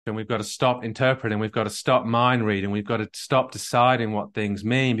and we've got to stop interpreting, we've got to stop mind reading, we've got to stop deciding what things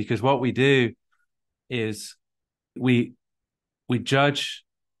mean, because what we do is we we judge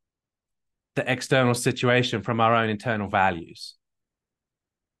the external situation from our own internal values,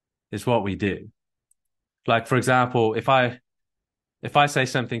 is what we do. Like, for example, if I say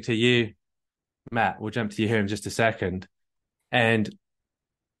something to you, Matt, we'll jump to you here in just a second, and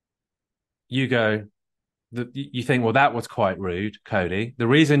you go, you think, well, that was quite rude, Cody. The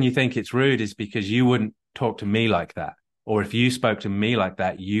reason you think it's rude is because you wouldn't talk to me like that. Or if you spoke to me like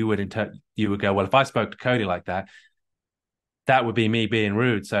that, you would go, well, if I spoke to Cody like that, that would be me being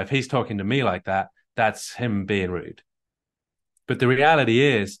rude. So if he's talking to me like that, that's him being rude. But the reality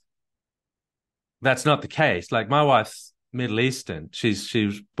is that's not the case. Like, my wife's Middle Eastern. She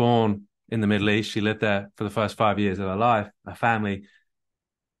was born in the Middle East. She lived there for the first 5 years of her life. Her family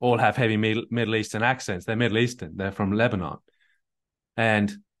all have heavy Middle Eastern accents. They're Middle Eastern. They're from Lebanon,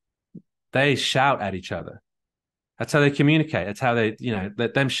 and they shout at each other. That's how they communicate. That's how they,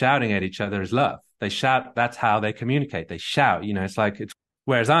 them shouting at each other is love. They shout. That's how they communicate. They shout. It's like it's.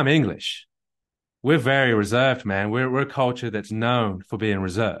 Whereas I'm English, we're very reserved, man. We're a culture that's known for being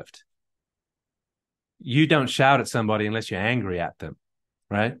reserved. You don't shout at somebody unless you're angry at them,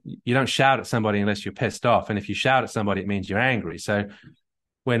 right? You don't shout at somebody unless you're pissed off. And if you shout at somebody, it means you're angry. So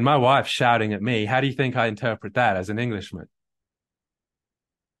when my wife's shouting at me, how do you think I interpret that as an Englishman?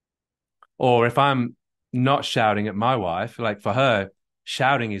 Or if I'm not shouting at my wife, like, for her,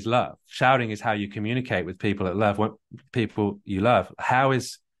 shouting is love. Shouting is how you communicate with people that love, people you love. How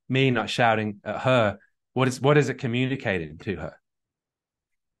is me not shouting at her? What is it communicating to her?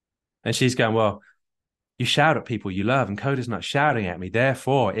 And she's going, well, you shout at people you love, and Coda's not shouting at me.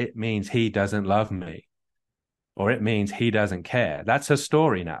 Therefore, it means he doesn't love me, or it means he doesn't care. That's her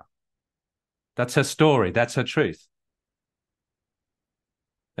story now. That's her story. That's her truth.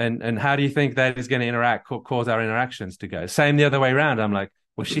 And how do you think that is going to cause our interactions to go? Same the other way around. I'm like,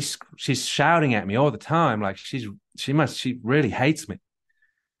 well, she's shouting at me all the time. Like, she really hates me.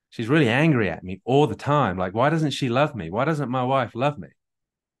 She's really angry at me all the time. Like, why doesn't she love me? Why doesn't my wife love me?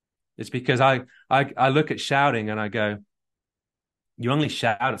 It's because I look at shouting and I go, you only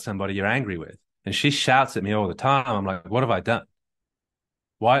shout at somebody you're angry with. And she shouts at me all the time. I'm like, what have I done?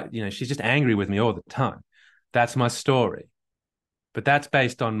 Why? She's just angry with me all the time. That's my story. But that's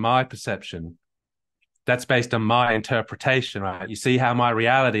based on my perception. That's based on my interpretation, right? You see how my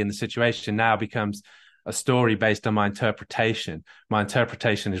reality in the situation now becomes a story based on my interpretation. My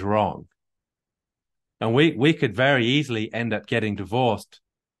interpretation is wrong. And we could very easily end up getting divorced.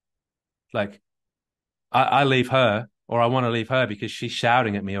 Like, I leave her, or I want to leave her because she's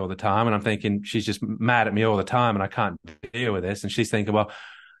shouting at me all the time. And I'm thinking she's just mad at me all the time and I can't deal with this. And she's thinking, well,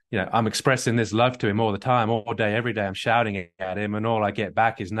 I'm expressing this love to him all the time, all day, every day. I'm shouting at him, and all I get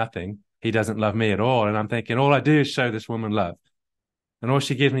back is nothing. He doesn't love me at all. And I'm thinking, all I do is show this woman love. And all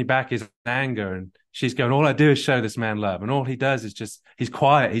she gives me back is anger. And she's going, all I do is show this man love. And all he does is he's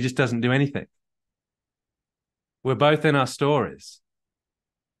quiet. He just doesn't do anything. We're both in our stories.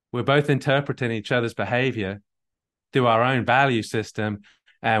 We're both interpreting each other's behavior through our own value system,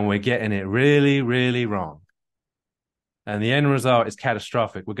 and we're getting it really, really wrong. And the end result is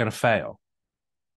catastrophic. We're going to fail.